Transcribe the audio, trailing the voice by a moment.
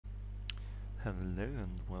Hello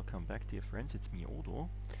and welcome back, dear friends. It's me,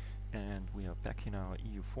 Odo, and we are back in our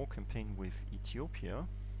EU4 campaign with Ethiopia.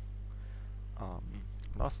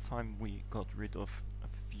 Last time we got rid of a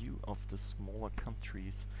few of the smaller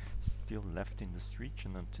countries still left in this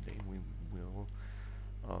region, and today we will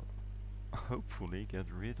hopefully get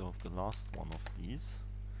rid of the last one of these,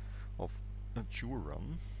 of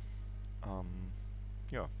Ajuran.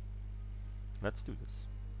 Yeah, let's do this.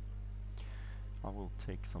 I will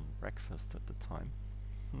take some breakfast at the time.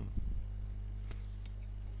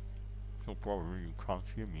 So probably you can't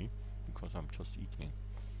hear me because I'm just eating.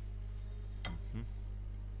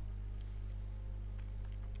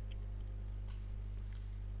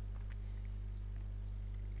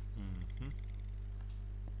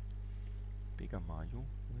 Bigger Mayo?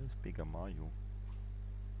 Where's Bigger Mayo?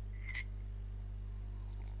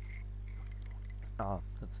 Ah,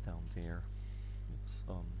 that's down there. It's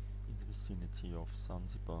in the vicinity of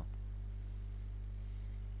Zanzibar.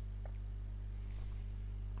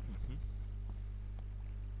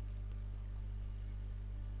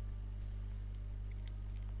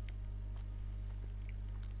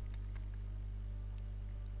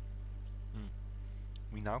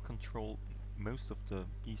 We now control most of the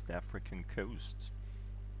East African coast,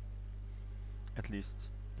 at least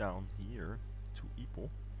down here to Ipo.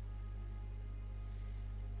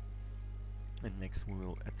 And next we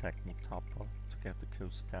will attack Mutapa to get the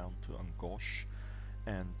coast down to Angosh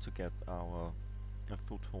and to get our a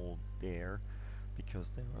foothold there,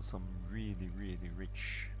 because there are some really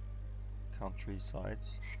rich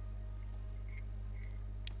countrysides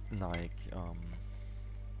like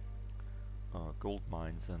gold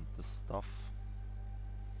mines and the stuff,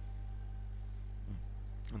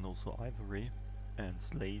 and also ivory and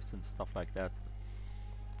slaves and stuff like that.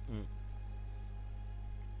 Yeah.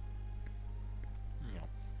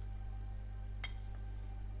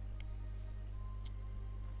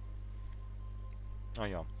 Oh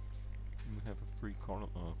yeah, we have a free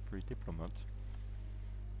diplomat.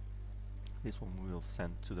 This one we will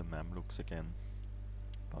send to the Mamluks again,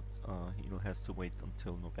 but he'll has to wait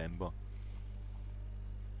until November.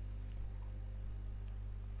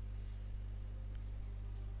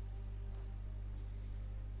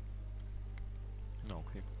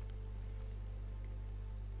 Okay.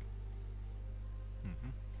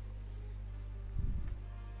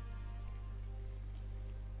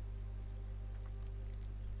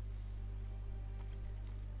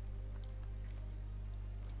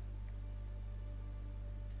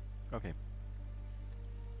 Okay.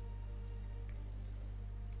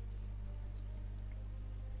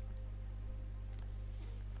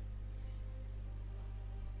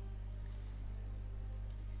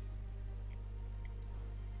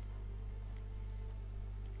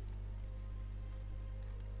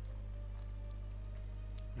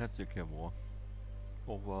 Let's declare war.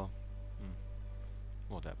 Over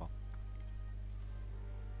whatever.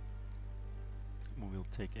 We will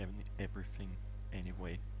take everything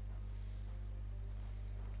anyway.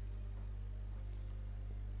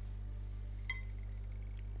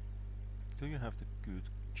 Do you have the good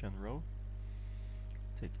general?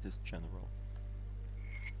 Take this general.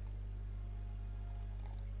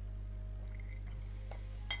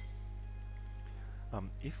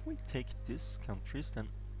 If we take these countries, then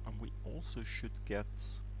we also should get,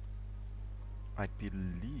 I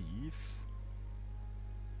believe,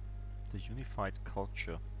 the unified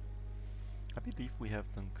culture. I believe we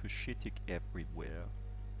have done Cushitic everywhere,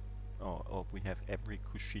 or we have every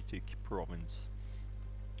Cushitic province.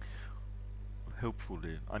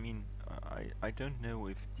 Hopefully. I mean, I don't know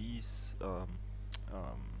if these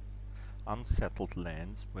unsettled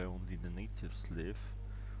lands where only the natives live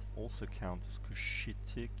also count as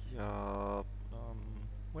Cushitic.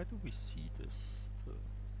 Where do we see this? It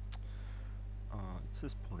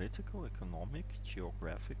says political, economic,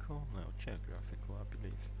 geographical. No, geographical, I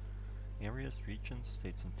believe. Areas, regions,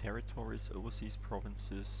 states and territories, overseas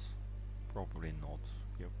provinces. Probably not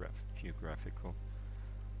geographical.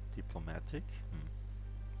 Diplomatic.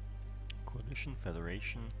 Coalition,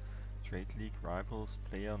 federation, trade league, rivals,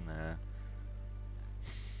 player, nah.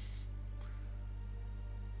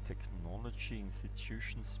 Technology,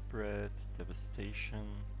 institution spread,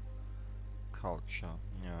 devastation, culture,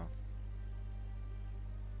 yeah.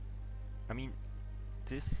 I mean,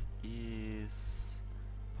 this is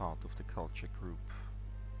part of the culture group,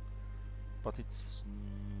 but it's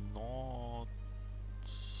not...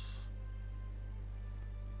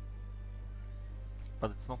 But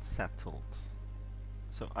it's not settled,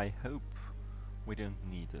 so I hope we don't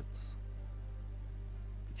need it,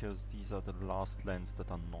 because these are the last lands that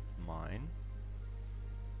are not mine.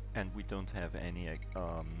 And we don't have any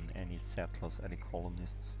settlers, any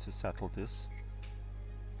colonists to settle this.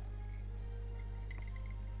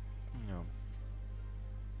 No.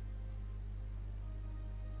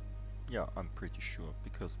 Yeah, I'm pretty sure,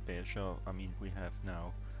 because Beja, I mean, we have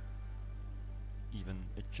now even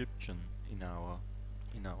Egyptian in our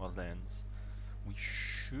lands. We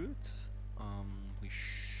should we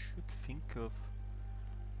should think of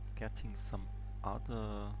getting some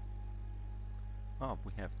other. Ah,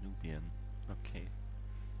 we have Nubian. Okay,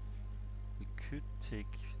 we could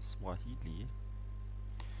take Swahili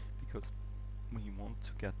because we want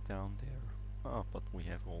to get down there. Ah, but we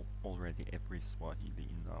have already every Swahili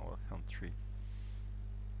in our country,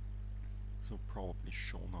 so probably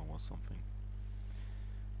Shona or something.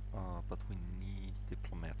 But we need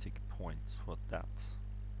diplomatic points for that.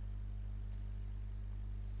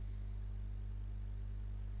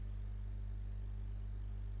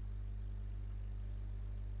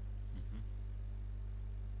 Mhm.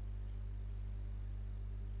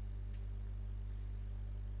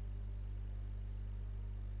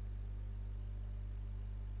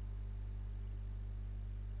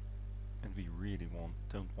 And we really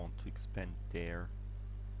don't want to expand there.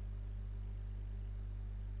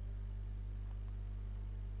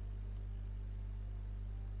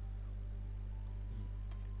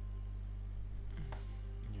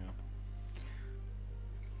 Yeah.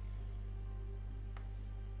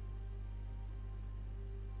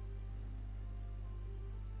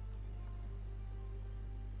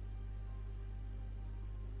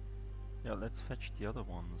 Yeah, let's fetch the other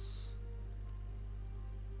ones.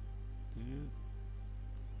 Do you?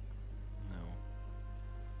 No.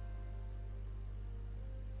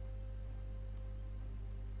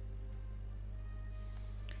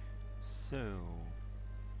 So,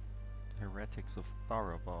 heretics of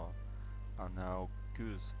Baraba are now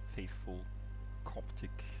good, faithful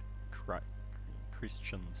Coptic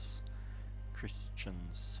Christians.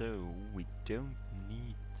 So we don't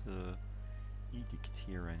need the edict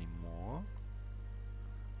here anymore.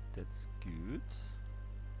 That's good.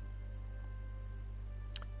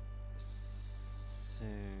 So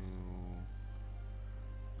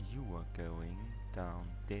you are going down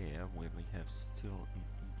there where we have still an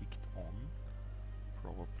edict on,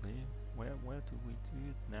 probably. Where do we do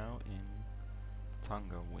it now? In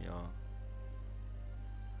Tanga we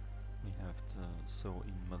have the, so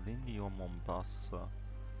in Malindi or Mombasa.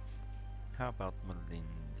 How about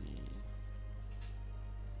Malindi?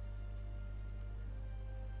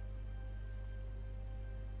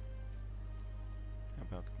 How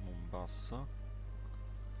about Mombasa?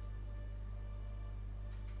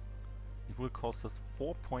 It will cost us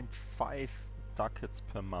 4.5 ducats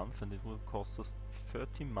per month, and it will cost us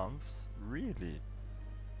 30 months? Really?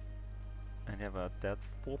 And have about that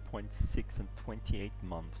 4.6 and 28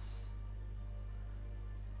 months.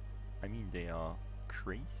 I mean, they are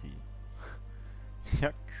crazy. They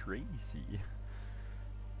are crazy.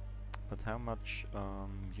 But how much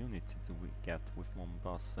unity do we get with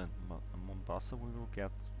Mombasa? And Mombasa we will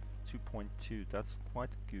get 2.2, that's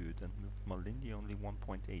quite good, and with Malindi only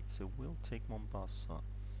 1.8, so we'll take Mombasa.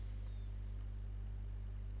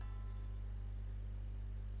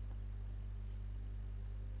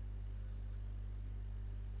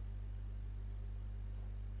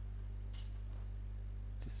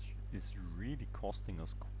 This is really costing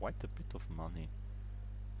us quite a bit of money.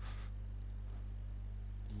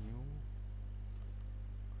 You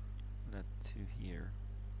let to here.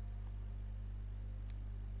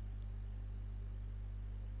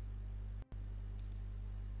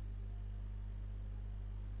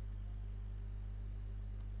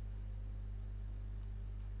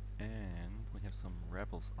 And we have some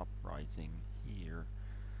rebels uprising here.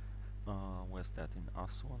 Where's that? In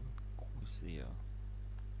Aswan, Kusea.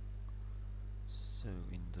 So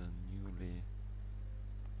in the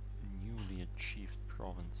newly achieved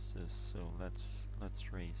provinces. So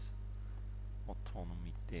let's raise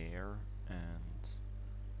autonomy there and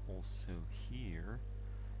also here,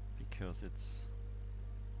 because it's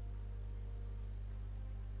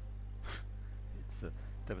it's a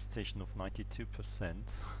devastation of 92%.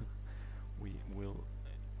 we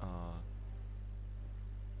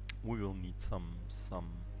will need some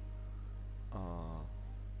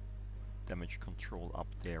damage control up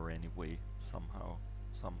there anyway, somehow,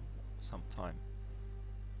 sometime.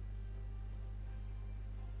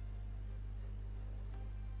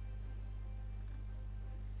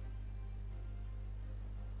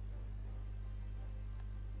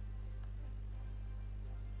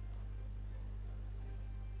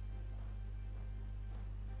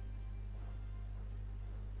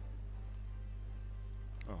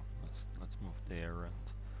 Oh, let's move there and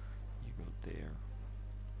go there.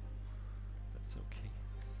 That's okay.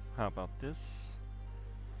 How about this?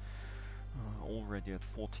 Already at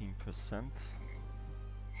 14%.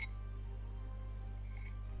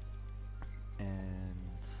 And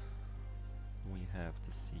we have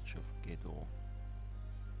the Siege of Gedo.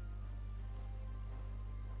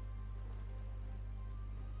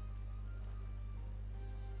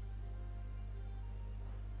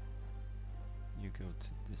 You go to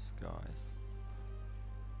this, guys.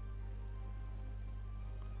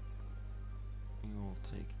 You will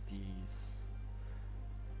take these,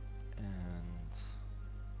 and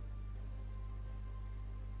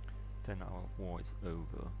then our war is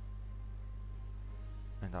over.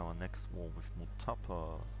 And our next war with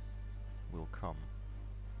Mutapa will come.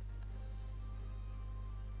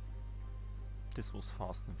 This was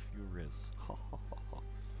Fast and Furious. Ha ha ha ha.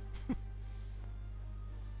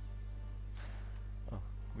 Oh,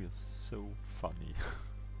 we are so funny.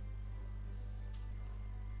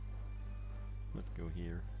 Let's go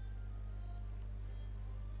here.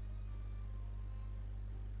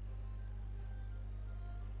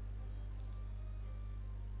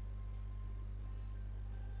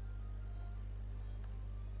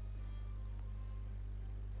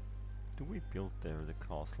 Do we build there the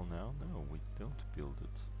castle now? No, we don't build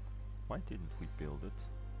it. Why didn't we build it?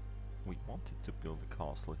 We wanted to build a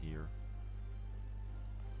castle here.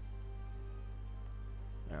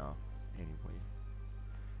 Yeah, anyway.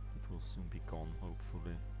 It will soon be gone,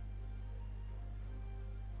 hopefully.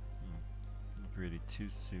 Not really too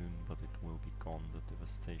soon, but it will be gone, the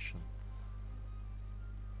devastation.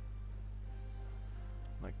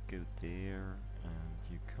 Like, go there, and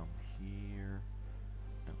you come here.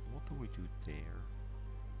 And what do we do there?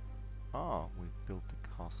 Ah, we built the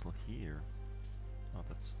castle here. Oh,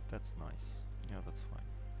 that's nice. Yeah, that's fine.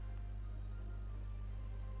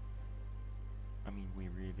 I mean, we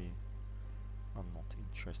really are not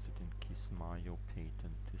interested in Kismayo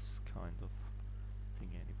patent, this kind of thing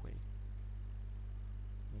anyway.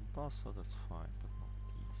 Mombasa, that's fine, but not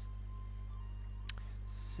these.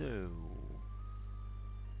 So,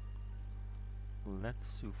 let's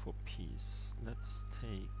sue for peace. Let's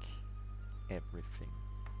take everything.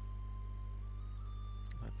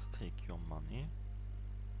 Let's take your money.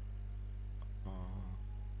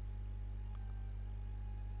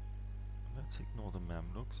 Let's ignore the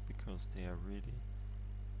Mamluks because they are really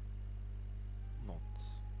not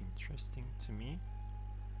interesting to me.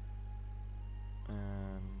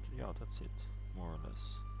 And yeah, that's it, more or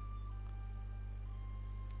less.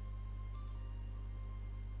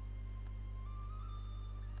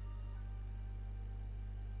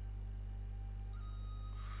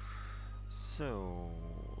 So,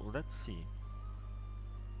 let's see.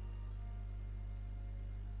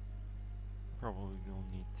 Probably we'll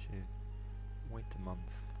need to wait a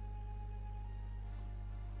month.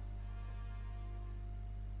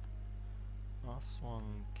 Aswan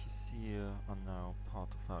and Kisir are now part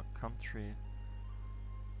of our country.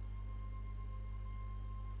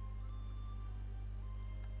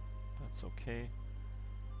 That's okay.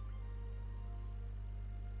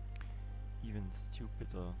 Even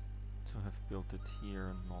stupider to have built it here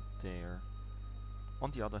and not there.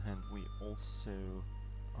 On the other hand, we also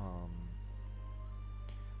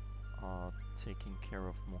are taking care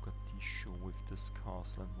of Mogadishu with this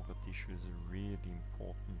castle, and Mogadishu is a really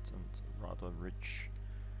important and rather rich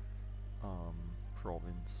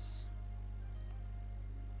province.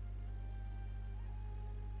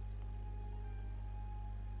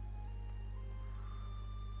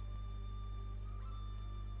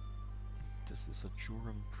 This is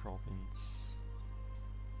Ajuran province.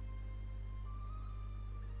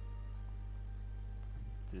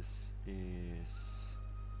 And this is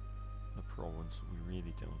a province we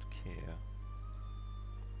really don't care.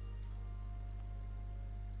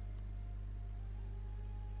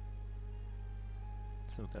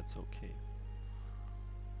 So that's okay.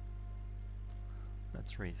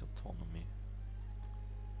 Let's raise autonomy.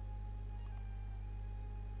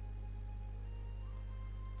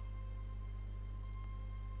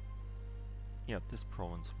 Yeah, this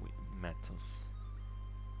province matters.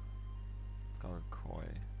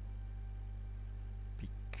 Galkoi.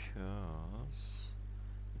 Because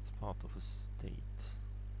it's part of a state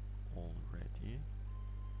already.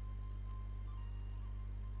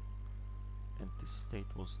 And the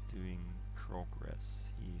state was doing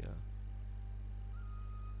progress here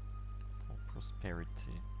for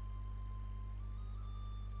prosperity.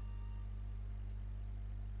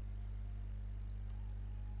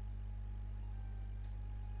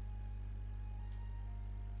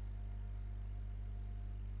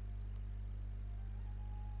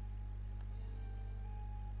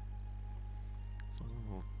 So we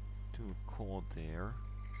will do a core there.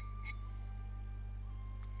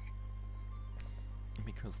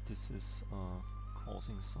 Because this is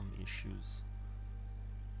causing some issues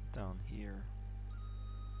down here.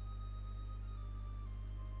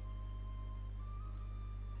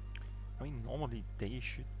 I mean, normally they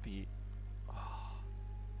should be...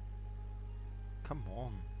 come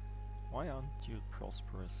on. Why aren't you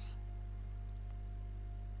prosperous?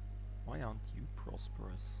 Why aren't you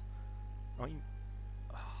prosperous? I mean...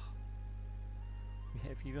 we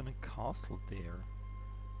have even a castle there.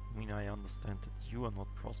 I mean, I understand that you are not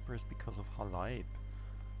prosperous because of Halib,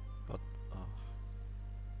 but...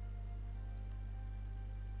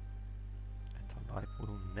 and Halib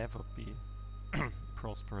will never be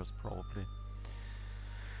prosperous, probably.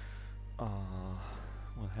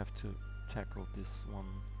 We'll have to tackle this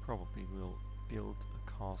one. Probably we'll build a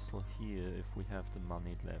castle here if we have the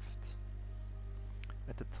money left.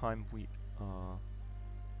 At the time we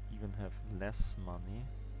even have less money.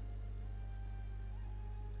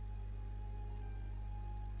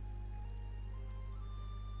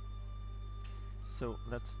 So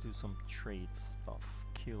let's do some trade stuff.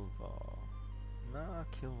 Kilva. Nah,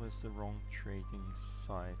 Kilva is the wrong trading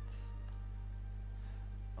site.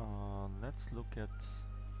 Let's look at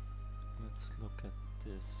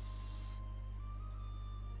this.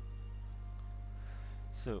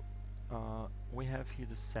 So we have here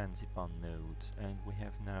the Zanzibar node, and we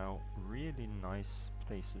have now really nice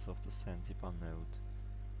places of the Zanzibar node.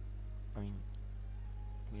 I mean,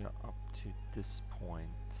 we are up to this point.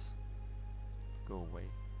 Go away.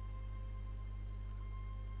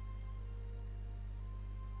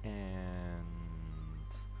 And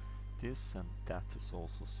this and that is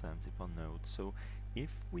also Zanzibar node. So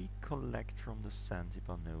if we collect from the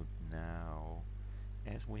Zanzibar node now,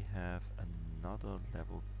 as we have another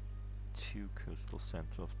level 2 coastal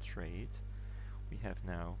center of trade, we have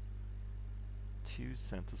now 2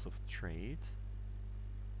 centers of trade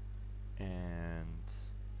and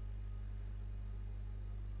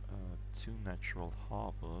 2 natural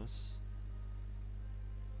harbors.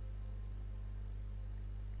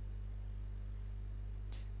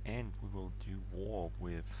 And we will do war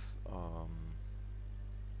with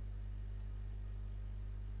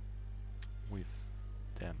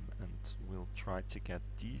them, and we'll try to get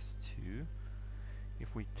these 2.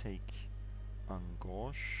 If we take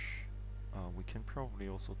Angosh, we can probably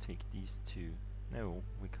also take these 2. No,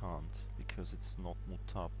 we can't, because it's not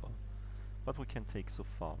Mutapa. But we can take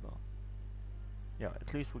Sofala. Yeah,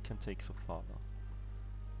 at least we can take Sofala.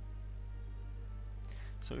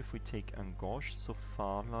 So if we take Angosh,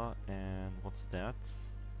 Sofala, and what's that?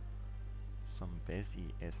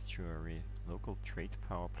 Zambezi estuary, local trade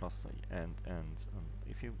power plus, and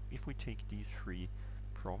if we take these 3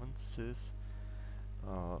 provinces,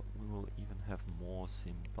 we will even have more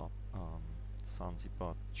Zanzibar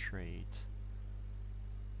trade.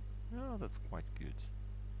 Yeah, that's quite good.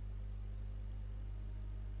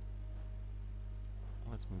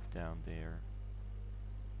 Let's move down there.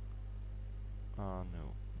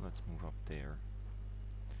 No, let's move up there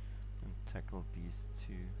and tackle these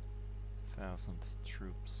 2,000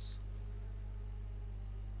 troops.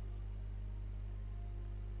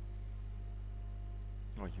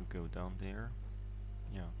 Or you go down there.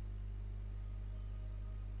 Yeah.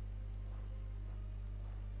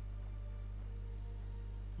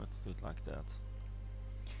 Let's do it like that.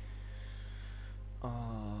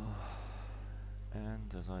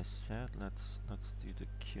 And as I said, let's do the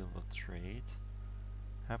killer trade.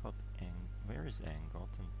 How about where is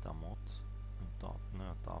Angot and Damot? And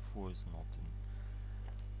no, Darfur is not in.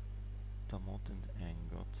 Damot and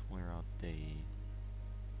Angot, where are they?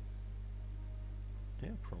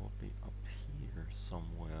 They're probably up here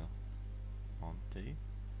somewhere, aren't they?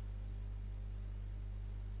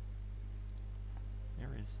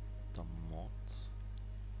 Where is Damot?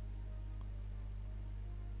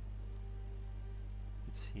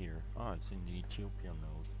 It's here. Ah, it's in the Ethiopia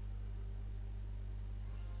node.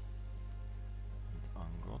 And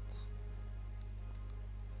Angot.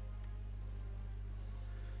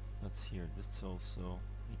 That's here. This is also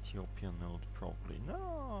Ethiopia node probably.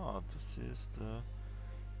 No, this is the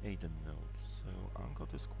Aden node. So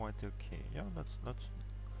Angot is quite okay. Yeah, let's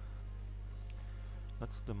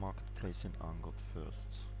the marketplace in Angot first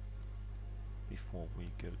before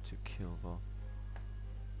we go to Kilva.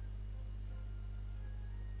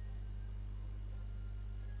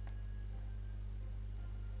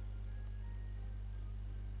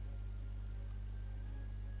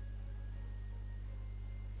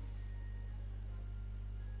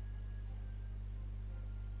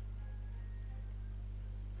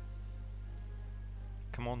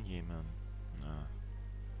 Come on, Yemen. Nah.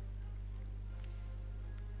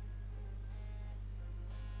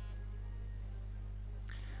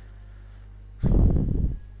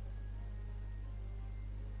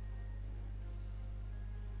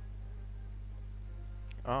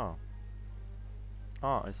 Ah,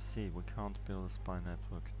 ah, I see. We can't build a spy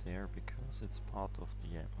network there because it's part of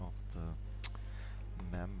the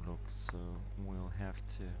Mamluks, so we'll have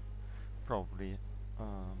to probably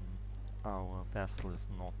our vessel is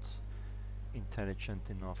not intelligent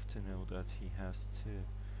enough to know that he has to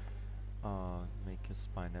make a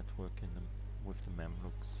spy network with the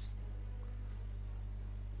Mamluks.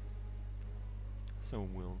 So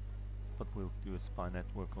we'll do a spy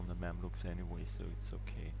network on the Mamluks anyway, so it's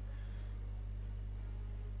okay.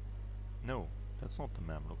 No, that's not the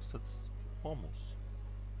Mamluks, that's Hormuz.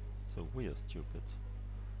 So we are stupid.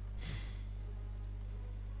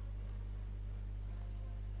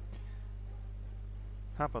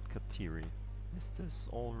 How about Katiri? Is this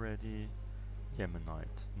already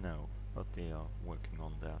Yemenite? No, but they are working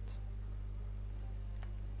on that.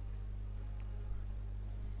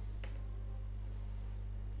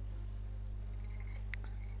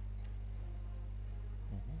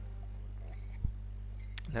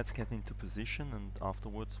 Let's get into position and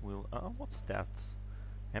afterwards we'll... what's that?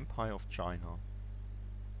 Empire of China.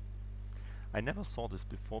 I never saw this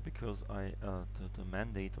before because the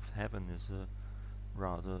Mandate of Heaven is a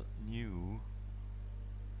rather new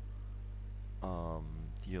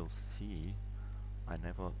DLC. I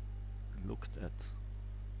never looked at,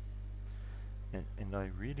 and I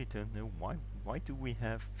really don't know why do we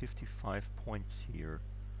have 55 points here.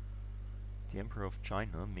 The Emperor of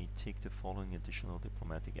China may take the following additional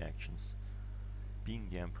diplomatic actions. Being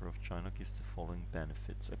the Emperor of China gives the following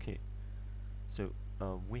benefits. Okay, so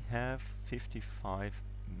we have 55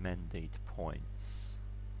 mandate points.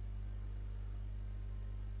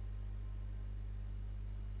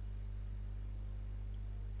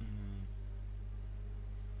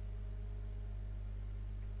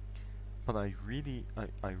 But I really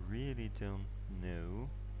don't know.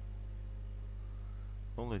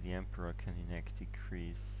 Only the Emperor can enact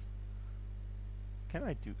decrees. Can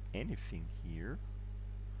I do anything here?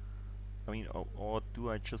 I mean, or do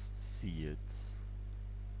I just see it?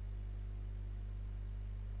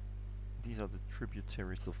 These are the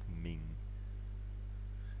tributaries of Ming.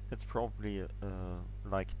 That's probably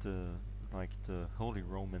like the Holy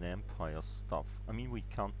Roman Empire stuff. I mean, we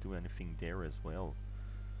can't do anything there as well.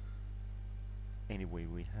 Anyway,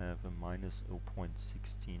 we have a minus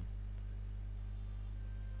 0.16.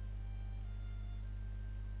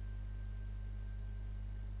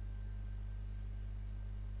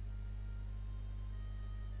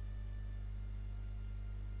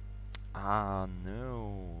 Ah,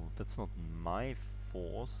 no, that's not my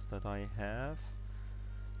force that I have.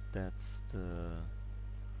 That's the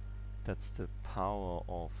power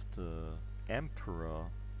of the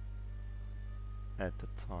Emperor at the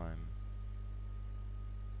time.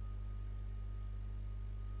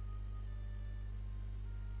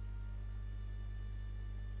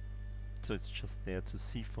 So it's just there to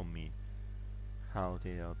see for me how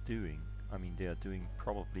they are doing. I mean, they are doing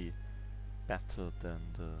probably better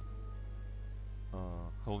than the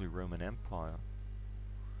Holy Roman Empire,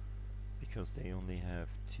 because they only have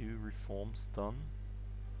 2 reforms done,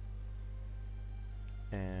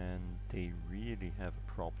 and they really have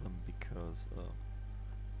a problem because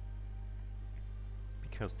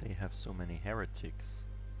they have so many heretics.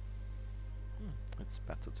 It's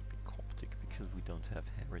better to be Coptic because we don't have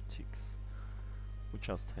heretics. We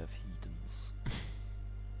just have heathens.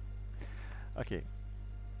 Okay.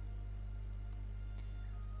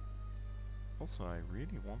 Also, I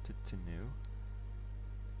really wanted to know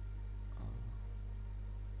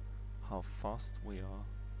how fast we are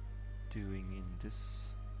doing in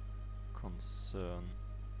this concern.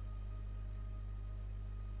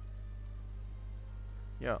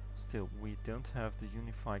 Yeah, still, we don't have the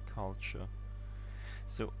unified culture.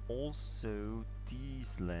 So also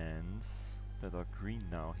these lands that are green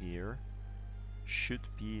now here should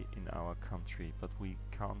be in our country, but we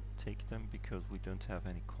can't take them because we don't have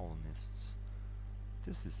any colonists.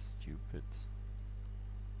 This is stupid.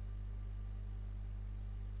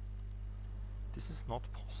 This is not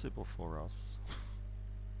possible for us.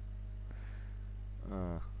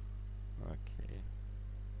 Okay.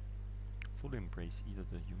 Fully embrace either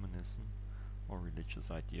the humanism or religious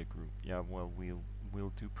idea group. Yeah, well,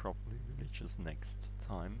 we'll do probably religious next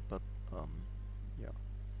time, but yeah.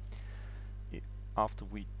 After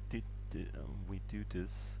we do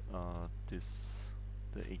this,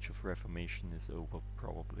 the Age of Reformation is over,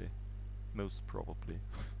 probably, most probably.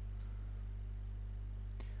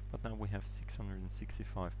 But now we have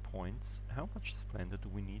 665 points. How much splendor do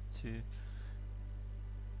we need to?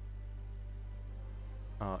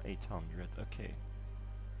 800. Okay.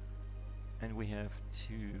 And we have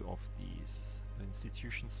 2 of these. The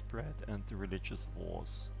institution spread and the religious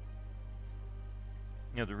wars.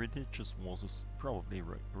 Yeah, the religious wars is probably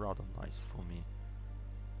rather nice for me.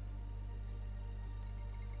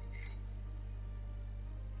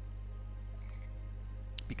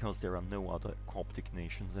 Because there are no other Coptic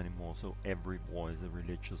nations anymore, so every war is a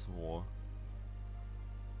religious war.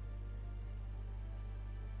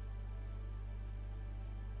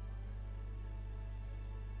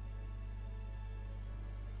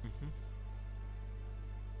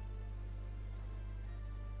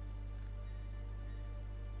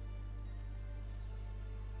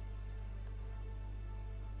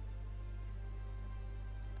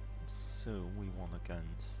 So we won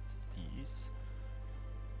against these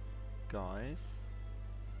guys.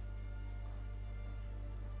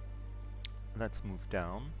 Let's move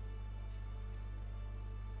down.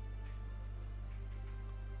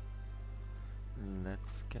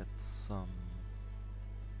 Let's get some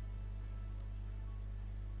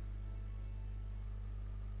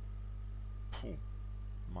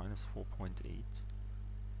minus 4.8.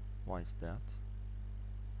 Why is that?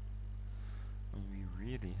 And we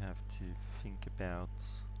really have to think about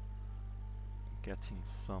getting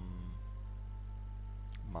some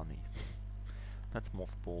money. Let's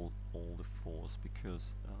mothball all the force,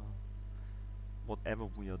 because whatever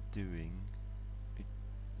we are doing, it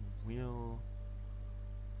will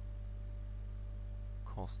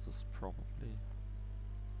cost us probably.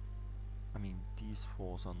 I mean, these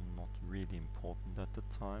fours are not really important at the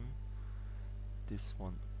time. This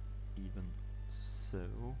one even so.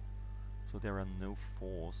 So there are no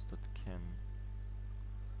fours that can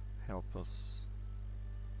help us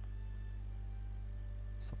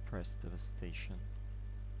suppress devastation.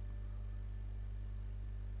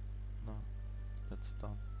 No, that's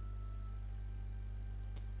done.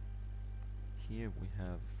 Here we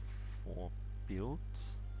have 4 built,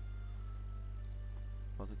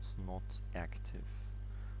 but it's not active.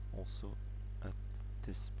 Also at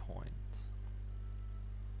this point.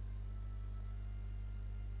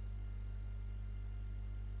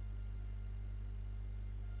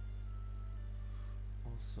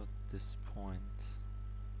 Also at this point.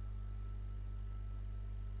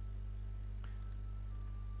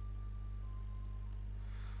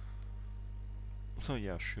 So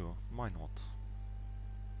yeah, sure, why not?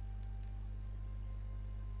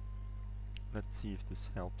 Let's see if this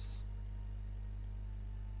helps.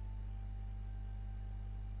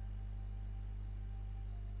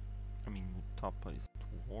 I mean, Mutapa is at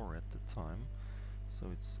war at the time,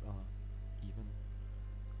 so it's even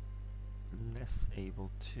less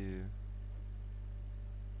able to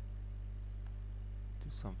do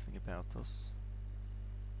something about us.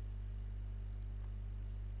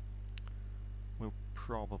 We'll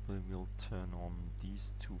probably will turn on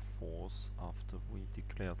these 2 forts after we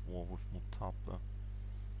declared war with Mutapa.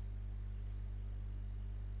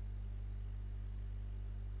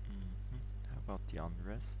 How about the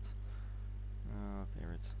unrest?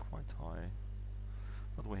 There it's quite high,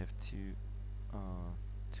 but we have two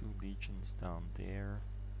legions down there,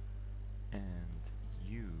 and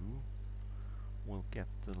you will get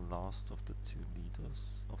the last of the 2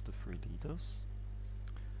 leaders, of the 3 leaders.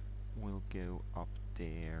 We'll go up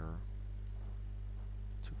there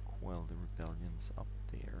to quell the rebellions up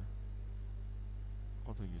there.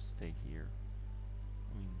 Or do you stay here?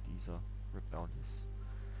 I mean, these are rebellious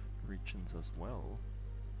regions as well.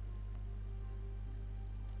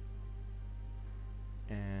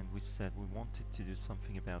 And we said we wanted to do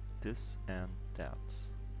something about this and that.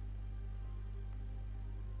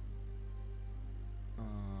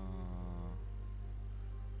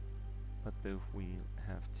 But both we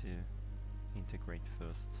have to integrate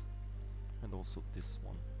first. And also this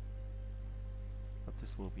one. But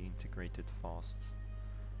this will be integrated fast.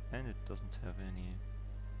 And it doesn't have any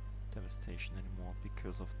devastation anymore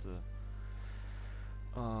because of the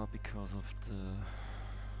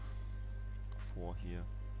 4 here.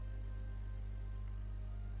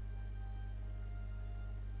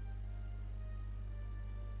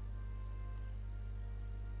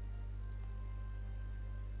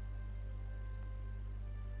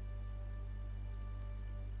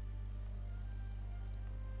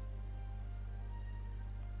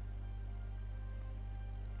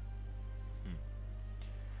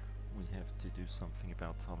 We have to do something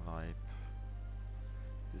about Halib.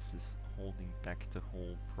 This is holding back the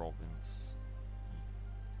whole province.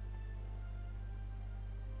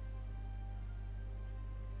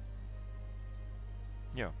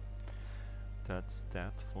 Yeah, that's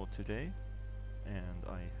that for today, and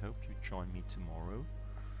I hope you join me tomorrow.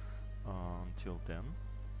 Until then,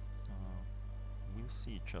 we'll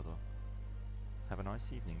see each other. Have a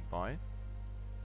nice evening. Bye.